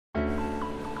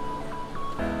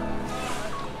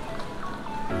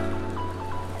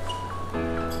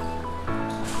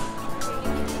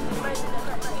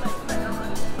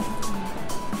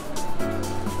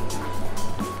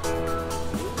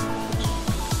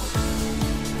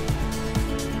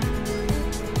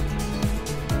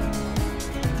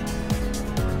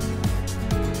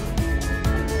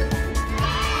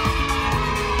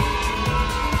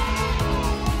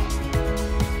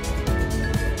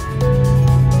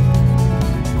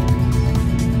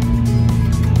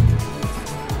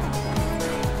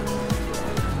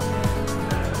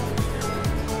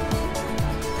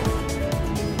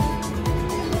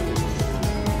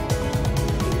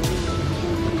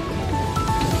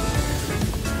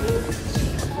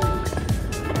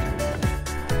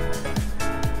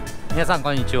皆さん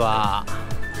こんにちは、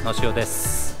のしおで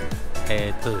す。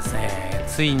ですね、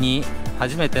ついに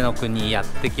初めての国にやっ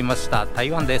てきました。台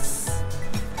湾です。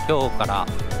今日から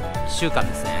1週間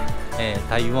ですね、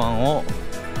台湾を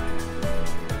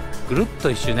ぐるっ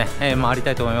と一周ね、回りた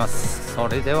いと思います。そ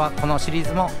れではこのシリー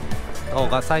ズも動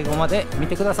画最後まで見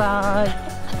てください。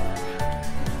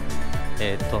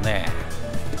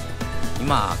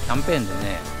今キャンペーンでね、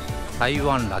台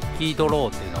湾ラッキードロー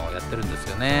っていうのをやってるんです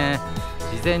よね。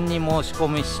事前に申し込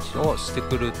みをして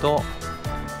くると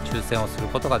抽選をする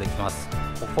ことができます。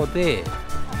ここで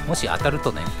もし当たる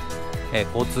とね、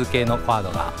交通系のカー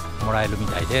ドがもらえるみ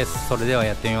たいです。それでは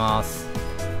やってみます。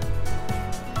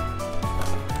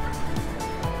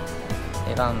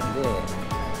選んで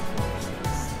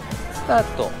スター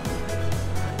ト。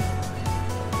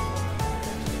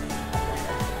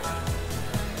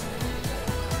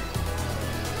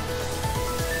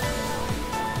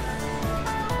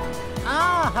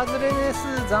外れです。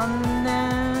残念。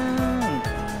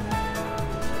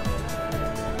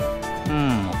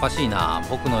おかしいな。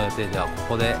僕の予定ではこ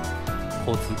こで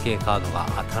交通系カードが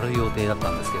当たる予定だっ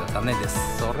たんですけど残念で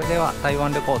す。それでは台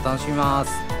湾旅行を楽しみま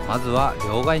す。まずは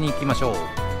両替に行きましょう。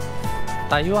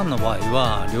台湾の場合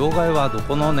は両替はど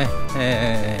このね、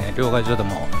両替所で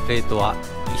もレートは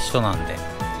一緒なんで、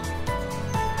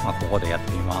ここでやっ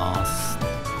てみます。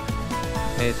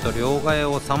両替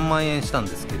を3万円したん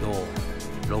ですけど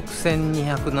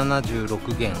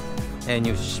6276元、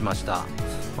入手しました。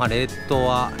レート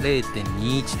は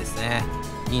 0.21 ですね。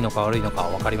いいのか悪いのか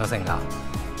分かりませんが、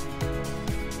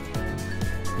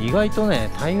意外とね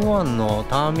台湾の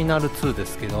ターミナル2で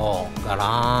すけどガ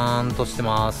ラーンとして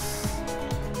ます。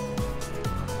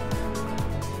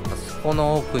あそこ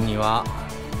の奥には、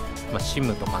シ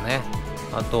ムとかね、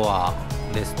あとは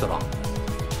レストラン。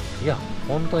いや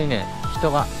本当にね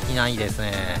人がいないです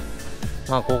ね。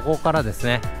ここからです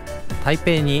ね台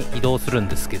北に移動するん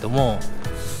ですけども、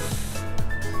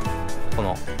こ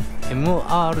の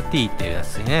MRT っていうや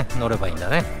つにね乗ればいいんだ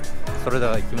ね。それで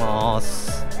は行きま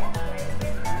す。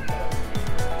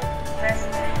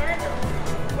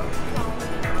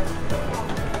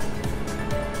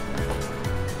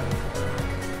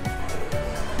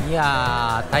い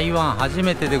やー、台湾初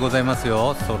めてでございます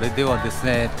よ。それではです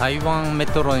ね台湾メ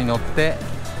トロに乗って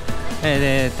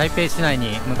台北市内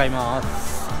に向かいま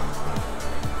す。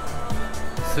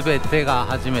すべてが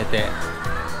初めて。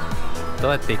ど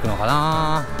うやって行くのか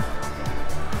な。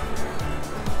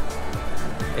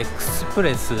エクスプ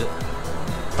レス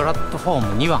プラットフォー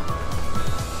ム2番切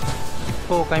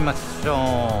符を買いまし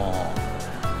ょ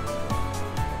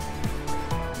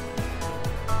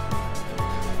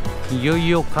う。いよい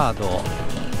よカード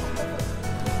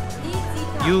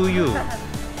ヨーヨ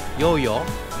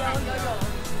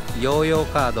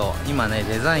ーカード。今ね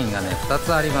デザインがね2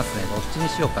つありますね。どっちに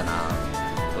しようかな。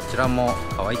どちらも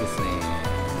可愛いですね。よ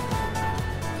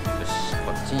し、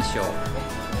こっちにしよう。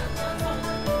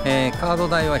カード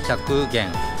代は100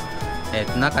元、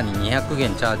中に200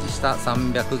元チャージした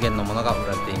300元のものが売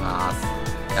られています。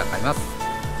じゃあ買います。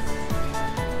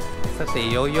さて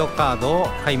ヨーヨーカードを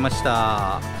買いまし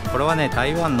た。これはね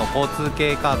台湾の交通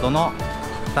系カードの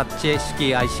タッチ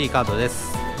式 IC カードで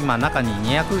す。今中に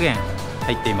200元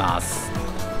入っています。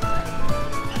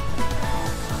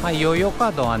ヨーヨーカ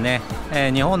ードはね、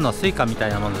日本のスイカみた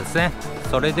いなものですね。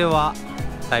それでは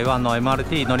台湾の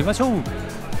MRT 乗りましょう。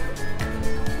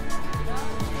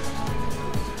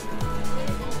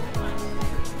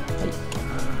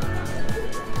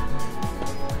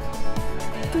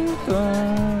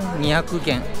200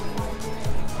元。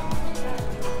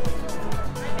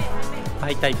は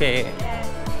い、台北。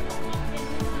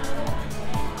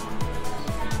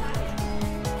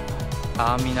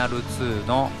ターミナル2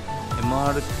の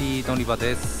MRT 乗り場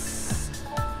です。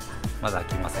まだ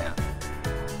来ません。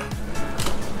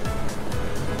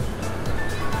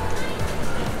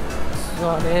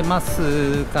座れま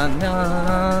すか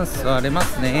な。座れま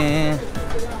すね。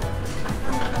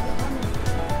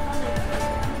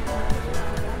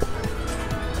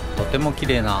とても綺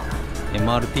麗な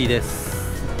MRT です。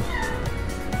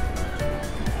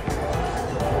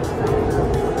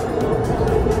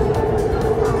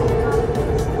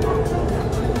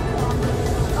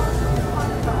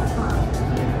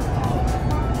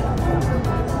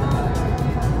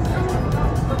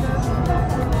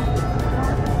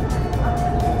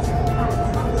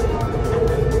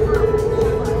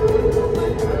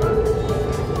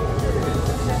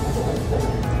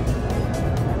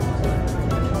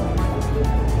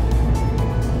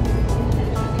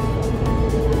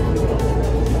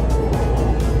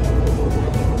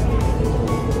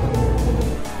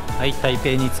はい、台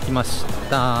北に着きまし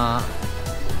た。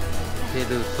出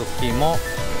る時も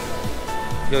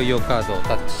ヨーヨーカードを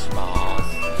タッチしま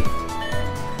す。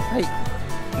はい、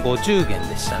50元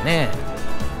でしたね。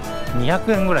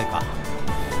200円ぐらいか。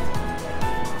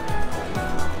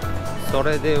そ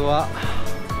れでは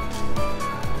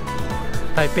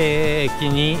台北駅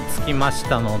に着きまし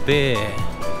たので、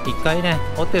一回ね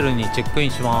ホテルにチェックイ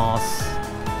ンします。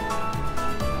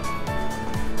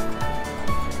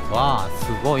わあ、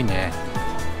すごいね。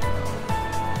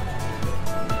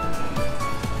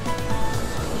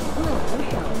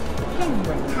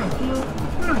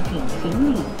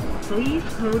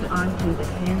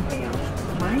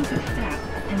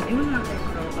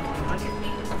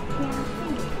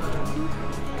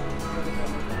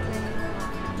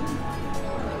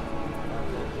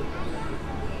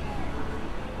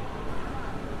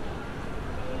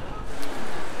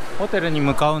ホテルに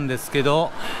向かうんですけ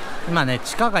ど、今ね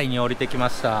地下街に降りてきま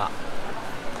した。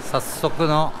早速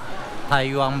の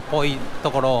台湾っぽい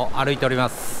ところを歩いておりま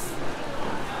す。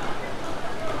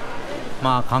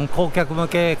まあ観光客向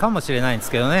けかもしれないんで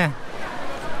すけどね、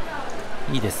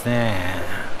いいですね。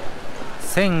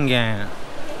1000元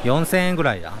4000円ぐ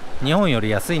らいだ。日本より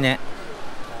安いね。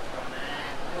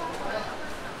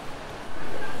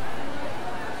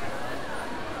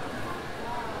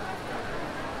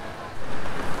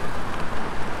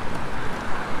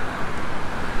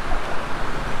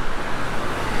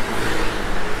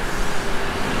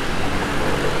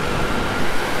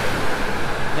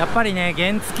やっぱりね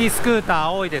原付スクーター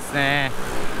多いですね。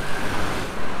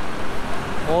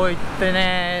こういって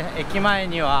ね、駅前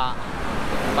には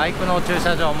バイクの駐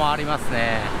車場もあります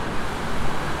ね。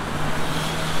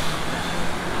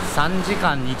3時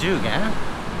間20元。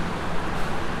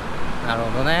なる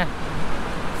ほどね。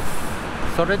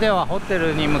それではホテ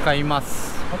ルに向かいま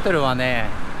す。ホテルはね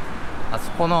あそ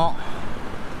この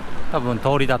多分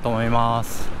通りだと思いま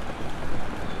す。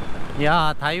い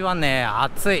やー、台湾ね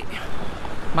暑い。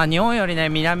まあ日本よりね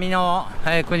南の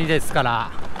国ですか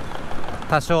ら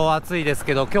多少暑いです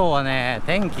けど、今日はね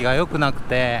天気が良くなく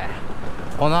て、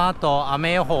この後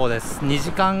雨予報です。2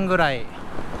時間ぐらい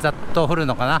ざっと降る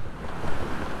のかな。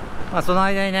まあその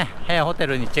間にねホテ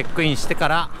ルにチェックインしてか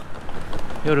ら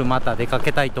夜また出か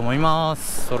けたいと思いま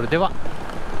す。それでは。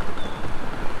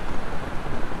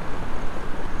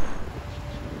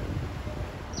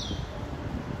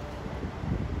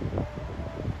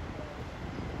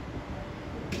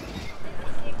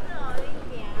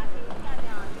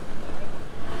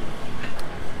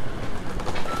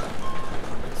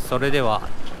それでは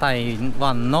台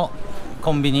湾の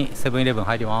コンビニセブンイレブン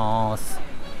入ります。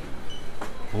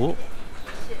お、こ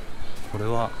れ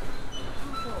は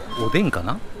おでんか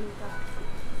な。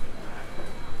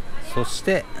そし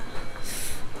て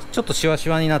ちょっとシワシ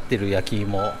ワになってる焼き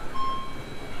芋、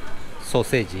ソー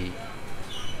セージ、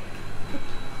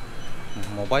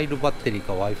モバイルバッテリー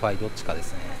か Wi-Fi どっちかで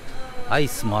すね。アイ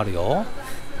スもあるよ。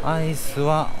アイス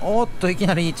はおっと、いき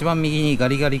なり一番右にガ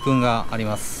リガリ君があり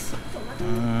ます。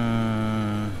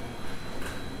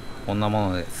こんなも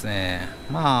のですね。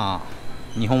ま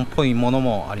あ日本っぽいもの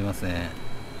もありますね。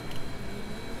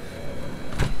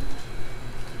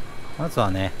まず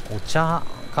はねお茶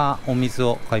かお水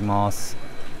を買います。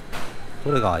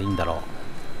どれがいいんだろ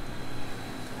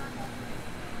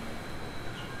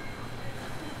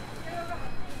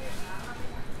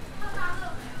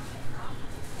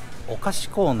う。お菓子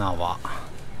コーナーは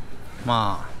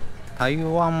まあ台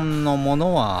湾のも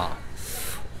のは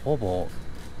ほぼ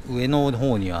上の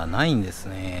方にはないんです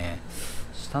ね。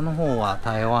下の方は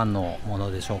台湾のも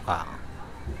のでしょうか。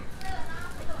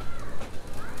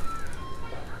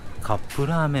カップ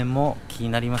ラーメンも気に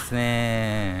なります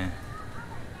ね。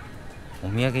お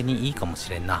土産にいいかも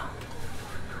しれんな。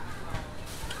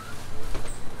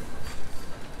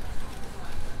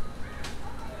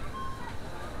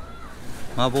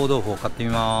麻婆豆腐を買ってみ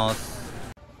ます。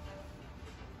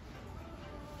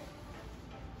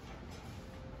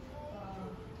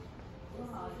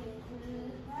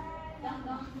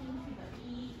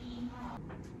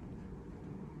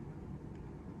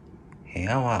部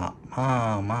屋は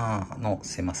まあまあの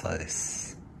狭さで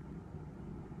す。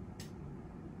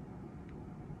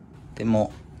で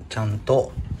もちゃん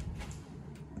と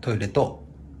トイレと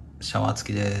シャワー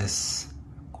付きです。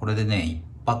これでね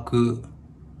1泊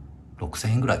6000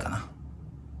円ぐらいかな。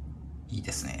いい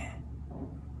ですね。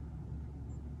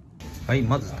はい、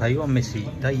まず台湾飯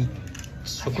第1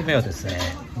食目はですね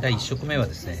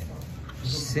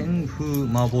四川風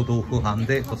麻婆豆腐飯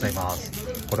でございます。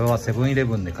これはセブンイレ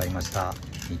ブンで買いました。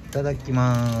いただき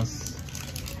ます。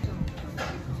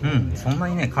そんな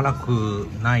にね辛く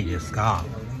ないですが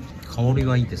香り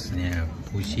はいいですね。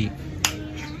美味しい。